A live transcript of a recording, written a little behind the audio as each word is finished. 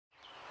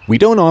We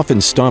don't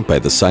often stop by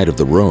the side of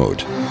the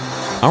road.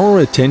 Our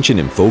attention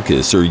and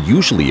focus are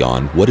usually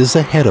on what is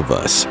ahead of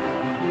us.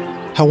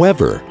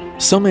 However,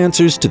 some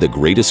answers to the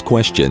greatest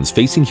questions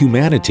facing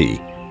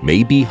humanity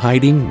may be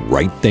hiding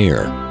right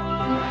there.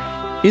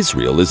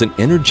 Israel is an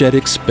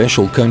energetic,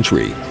 special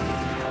country.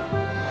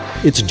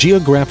 Its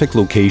geographic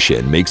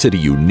location makes it a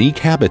unique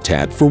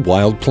habitat for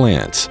wild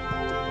plants.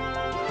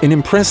 An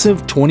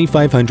impressive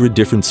 2,500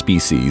 different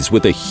species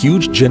with a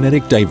huge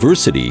genetic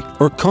diversity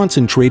are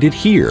concentrated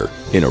here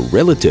in a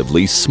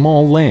relatively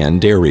small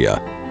land area.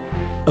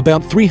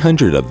 About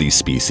 300 of these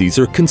species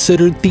are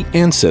considered the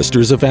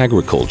ancestors of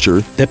agriculture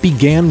that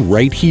began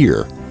right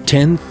here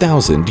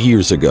 10,000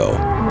 years ago.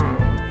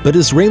 But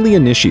Israeli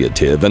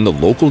initiative and the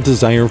local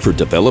desire for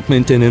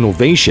development and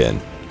innovation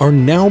are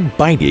now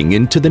biting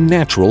into the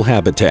natural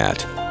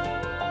habitat.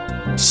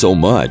 So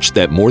much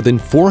that more than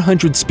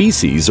 400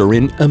 species are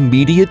in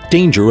immediate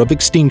danger of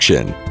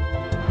extinction,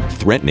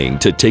 threatening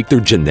to take their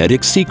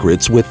genetic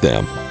secrets with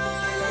them.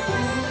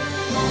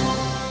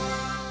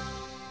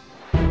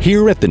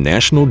 Here at the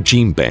National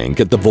Gene Bank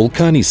at the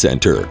Volcani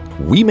Center,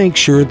 we make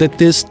sure that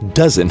this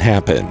doesn't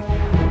happen.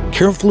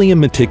 Carefully and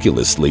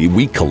meticulously,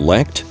 we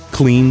collect,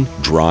 clean,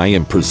 dry,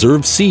 and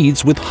preserve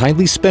seeds with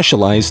highly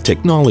specialized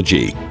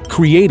technology,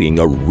 creating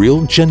a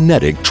real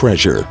genetic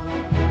treasure.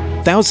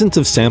 Thousands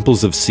of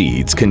samples of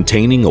seeds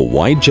containing a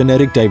wide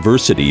genetic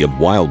diversity of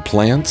wild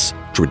plants,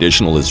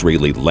 traditional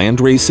Israeli land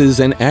races,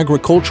 and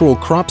agricultural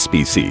crop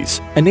species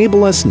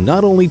enable us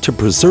not only to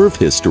preserve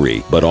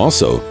history, but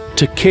also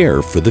to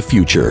care for the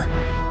future.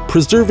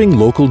 Preserving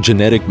local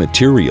genetic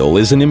material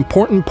is an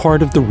important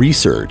part of the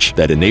research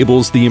that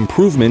enables the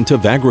improvement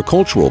of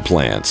agricultural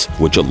plants,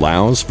 which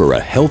allows for a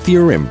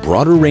healthier and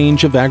broader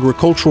range of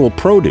agricultural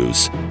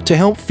produce to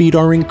help feed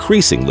our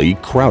increasingly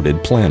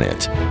crowded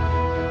planet.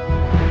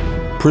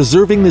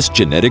 Preserving this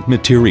genetic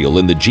material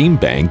in the gene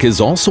bank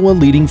is also a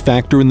leading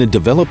factor in the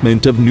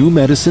development of new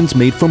medicines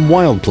made from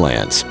wild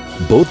plants,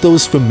 both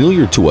those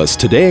familiar to us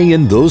today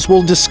and those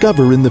we'll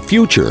discover in the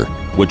future,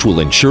 which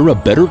will ensure a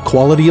better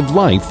quality of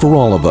life for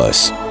all of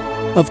us.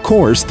 Of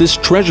course, this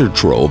treasure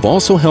trove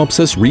also helps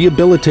us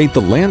rehabilitate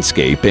the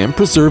landscape and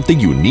preserve the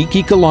unique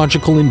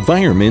ecological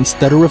environments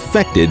that are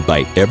affected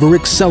by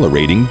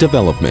ever-accelerating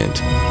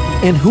development.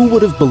 And who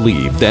would have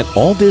believed that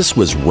all this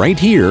was right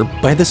here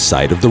by the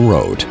side of the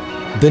road?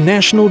 The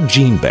National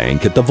Gene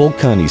Bank at the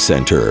Volcani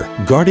Center,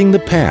 guarding the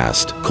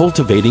past,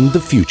 cultivating the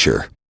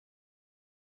future.